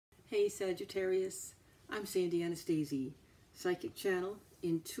Hey Sagittarius, I'm Sandy Anastasi, Psychic Channel,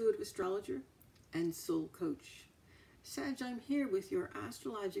 Intuitive Astrologer, and Soul Coach. Sag, I'm here with your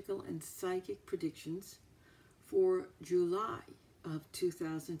astrological and psychic predictions for July of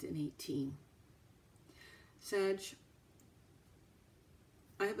 2018. Sag,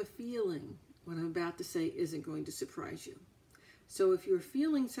 I have a feeling what I'm about to say isn't going to surprise you. So if your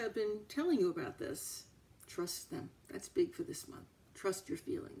feelings have been telling you about this, trust them. That's big for this month. Trust your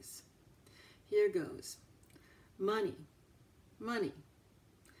feelings. Here goes. Money, money,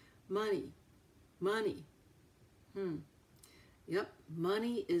 money, money. Yep,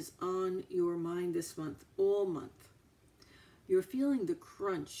 money is on your mind this month, all month. You're feeling the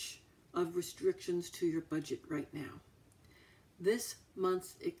crunch of restrictions to your budget right now. This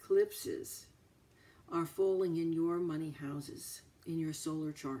month's eclipses are falling in your money houses, in your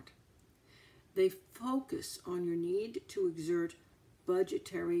solar chart. They focus on your need to exert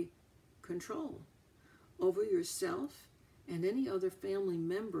budgetary control over yourself and any other family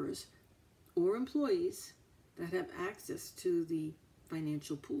members or employees that have access to the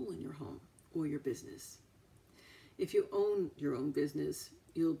financial pool in your home or your business. If you own your own business,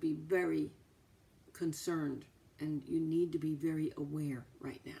 you'll be very concerned and you need to be very aware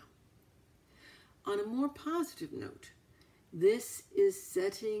right now. On a more positive note, this is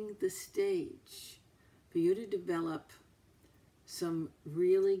setting the stage for you to develop some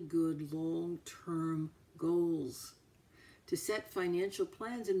really good long-term goals, to set financial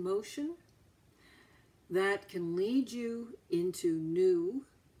plans in motion that can lead you into new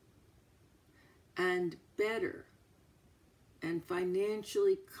and better and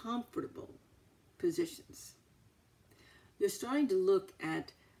financially comfortable positions. You're starting to look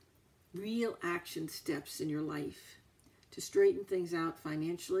at real action steps in your life to straighten things out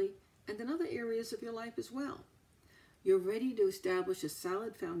financially and in other areas of your life as well. You're ready to establish a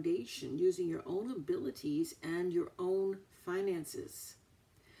solid foundation using your own abilities and your own finances.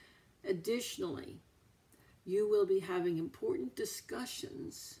 Additionally, you will be having important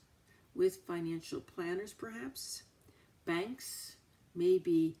discussions with financial planners perhaps, banks,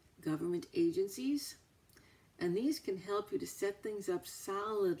 maybe government agencies, and these can help you to set things up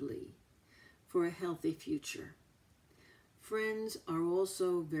solidly for a healthy future. Friends are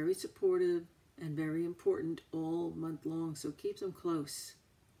also very supportive and very important all month long, so keep them close.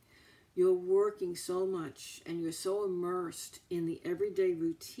 You're working so much and you're so immersed in the everyday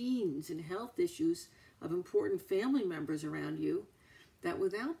routines and health issues of important family members around you that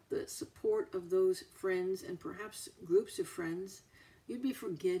without the support of those friends and perhaps groups of friends, you'd be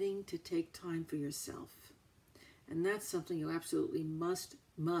forgetting to take time for yourself. And that's something you absolutely must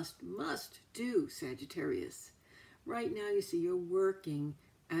do, Sagittarius. Right now, you see, you're working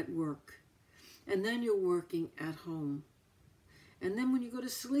at work. And then you're working at home. And then when you go to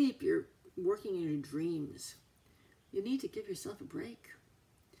sleep, you're working in your dreams. You need to give yourself a break.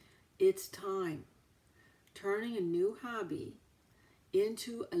 It's time. Turning a new hobby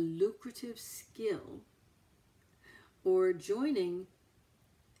into a lucrative skill or joining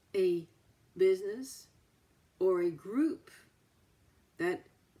a business or a group that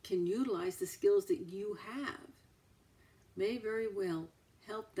can utilize the skills that you have may very well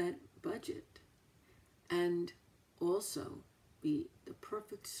help that budget and also be the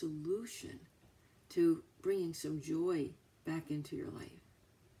perfect solution to bringing some joy back into your life.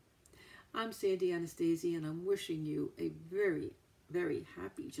 I'm Sandy Anastasi, and I'm wishing you a very, very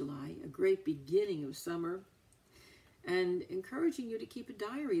happy July, a great beginning of summer, and encouraging you to keep a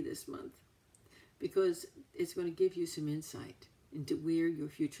diary this month because it's going to give you some insight into where your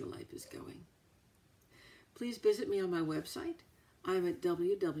future life is going. Please visit me on my website. I'm at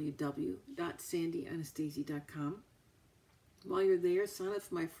www.sandyanastasi.com. While you're there, sign up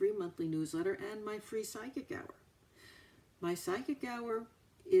for my free monthly newsletter and my free psychic hour. My psychic hour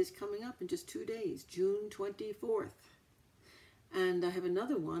is coming up in just 2 days, June 24th. And I have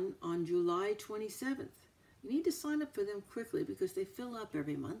another one on July 27th. You need to sign up for them quickly because they fill up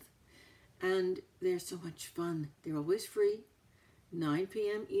every month. And they're so much fun. They're always free, 9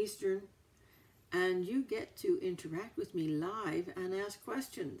 p.m. Eastern. And you get to interact with me live and ask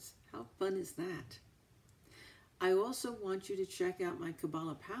questions. How fun is that? I also want you to check out my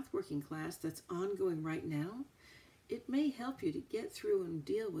Kabbalah Pathworking class that's ongoing right now. It may help you to get through and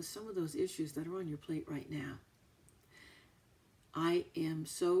deal with some of those issues that are on your plate right now. I am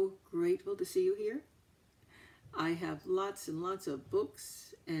so grateful to see you here. I have lots and lots of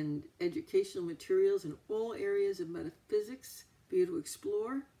books and educational materials in all areas of metaphysics for you to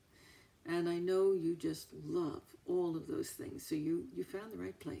explore. And I know you just love all of those things, so you found the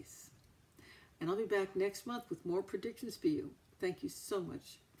right place. And I'll be back next month with more predictions for you. Thank you so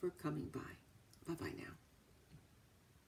much for coming by. Bye-bye now.